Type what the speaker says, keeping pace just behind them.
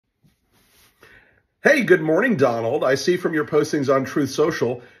Hey, good morning, Donald. I see from your postings on Truth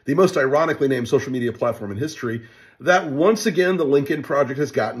Social, the most ironically named social media platform in history, that once again the Lincoln Project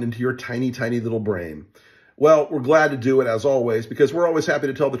has gotten into your tiny, tiny little brain. Well, we're glad to do it as always, because we're always happy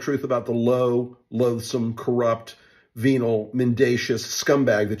to tell the truth about the low, loathsome, corrupt, venal, mendacious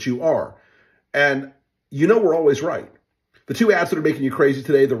scumbag that you are. And you know we're always right. The two ads that are making you crazy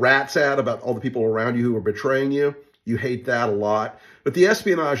today, the rats ad about all the people around you who are betraying you, you hate that a lot. But the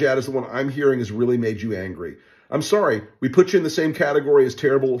espionage ad is the one I'm hearing has really made you angry. I'm sorry, we put you in the same category as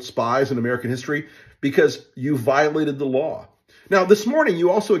terrible spies in American history because you violated the law. Now, this morning,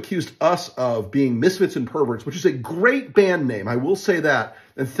 you also accused us of being misfits and perverts, which is a great band name. I will say that.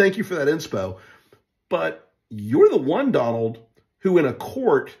 And thank you for that inspo. But you're the one, Donald, who in a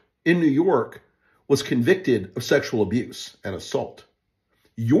court in New York was convicted of sexual abuse and assault.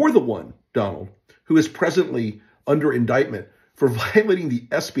 You're the one, Donald, who is presently under indictment for violating the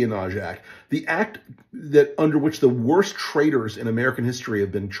Espionage Act, the act that under which the worst traitors in American history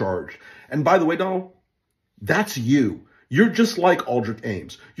have been charged. And by the way, Donald, that's you. You're just like Aldrich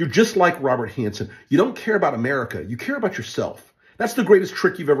Ames. You're just like Robert Hansen. You don't care about America. You care about yourself. That's the greatest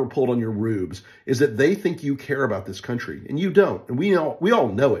trick you've ever pulled on your rubes, is that they think you care about this country, and you don't. And we all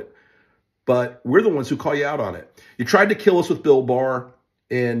know it. But we're the ones who call you out on it. You tried to kill us with Bill Barr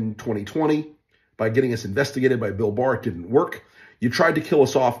in 2020 by getting us investigated by Bill Barr. It didn't work. You tried to kill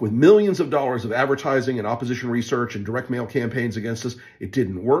us off with millions of dollars of advertising and opposition research and direct mail campaigns against us. It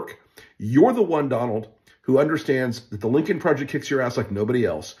didn't work. You're the one, Donald, who understands that the Lincoln Project kicks your ass like nobody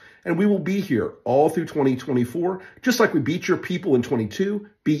else. And we will be here all through 2024, just like we beat your people in 22,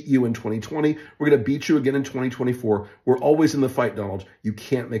 beat you in 2020. We're going to beat you again in 2024. We're always in the fight, Donald. You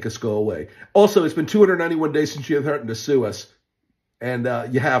can't make us go away. Also, it's been 291 days since you have threatened to sue us, and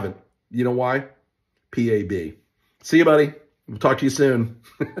you haven't. You know why? PAB. See you, buddy. We'll talk to you soon.